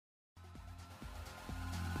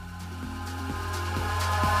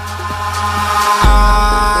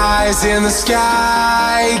In the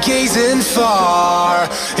sky, gazing far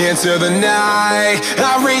into the night,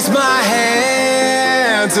 I raise my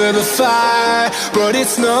hand to the fire, but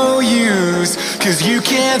it's no use, 'cause you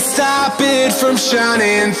can't stop it from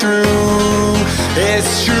shining through.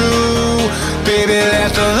 It's true, baby,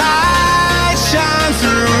 let the light shine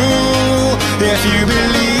through. If you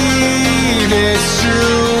believe it's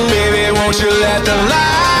true, baby, won't you let the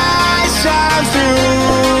light shine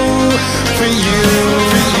through for you,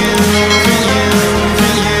 for you, for you,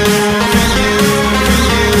 for you, for you, for you, for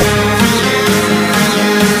you,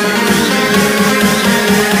 for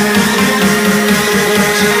you,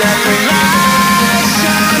 won't you let the light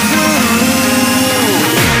shine through?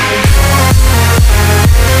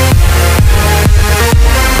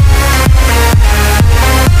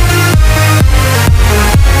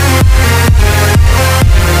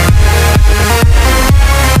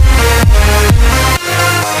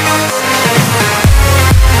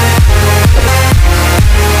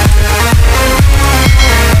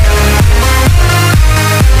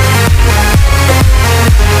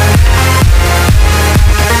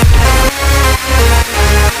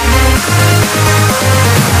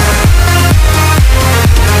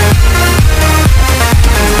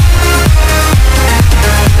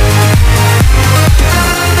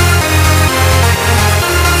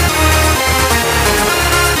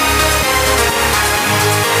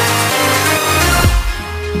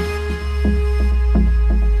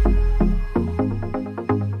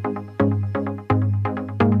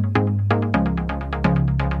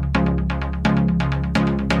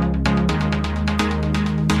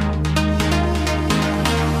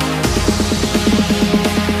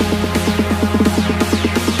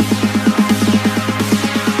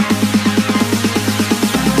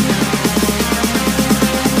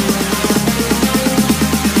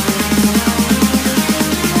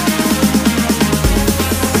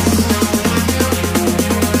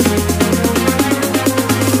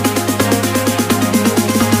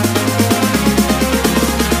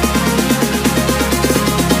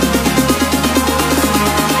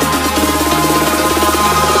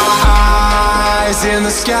 In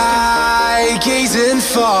the sky, gazing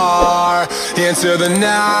far into the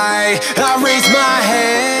night, I raise my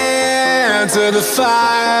hand to the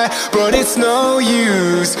fire, but it's no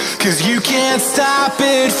use, 'cause you can't stop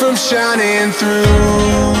it from shining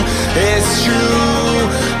through. It's true,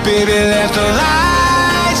 baby, let the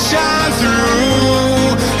light shine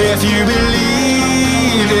through. If you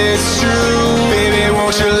believe it's true, baby,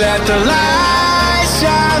 won't you let the light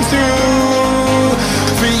shine through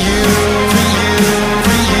for you, for you,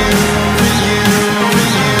 for you, for you, for you, for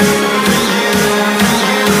you, for you, for you, for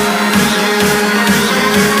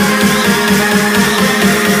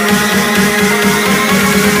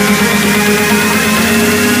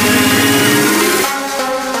you.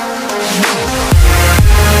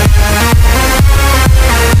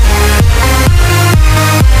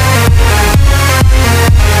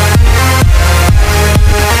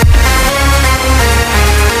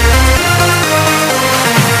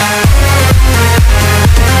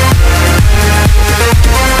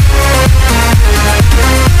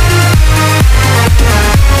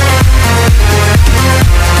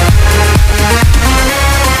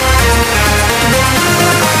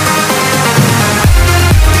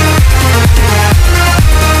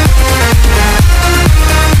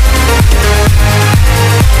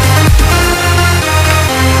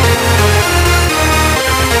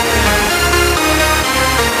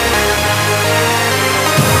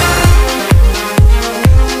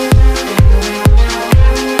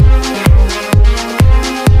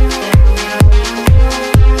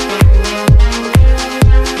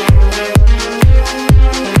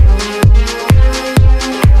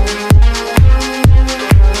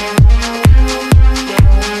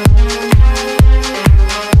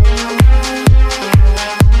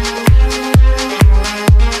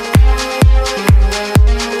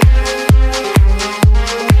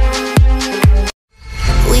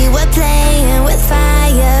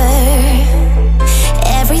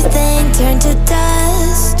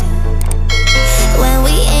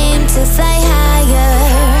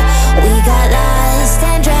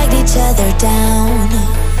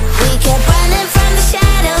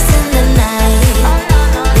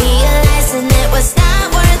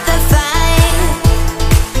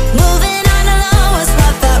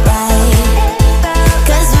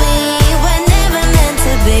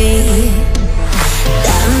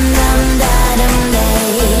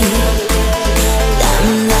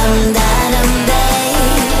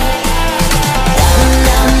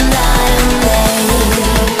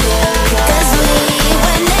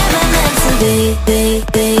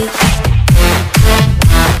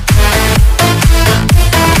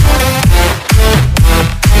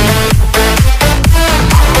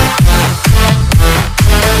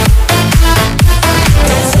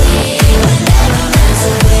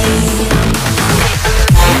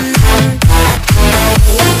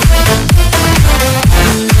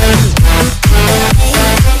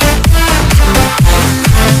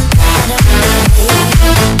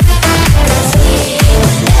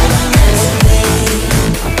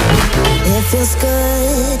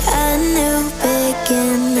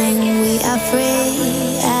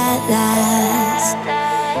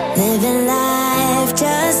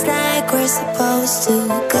 supposed to.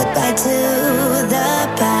 Goodbye to the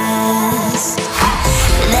past.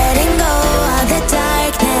 Letting go of the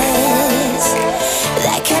darkness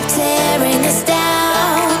that kept tearing us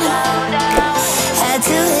down. Had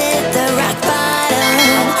to hit the rock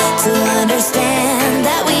bottom to understand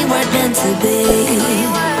that we weren't meant to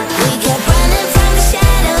be.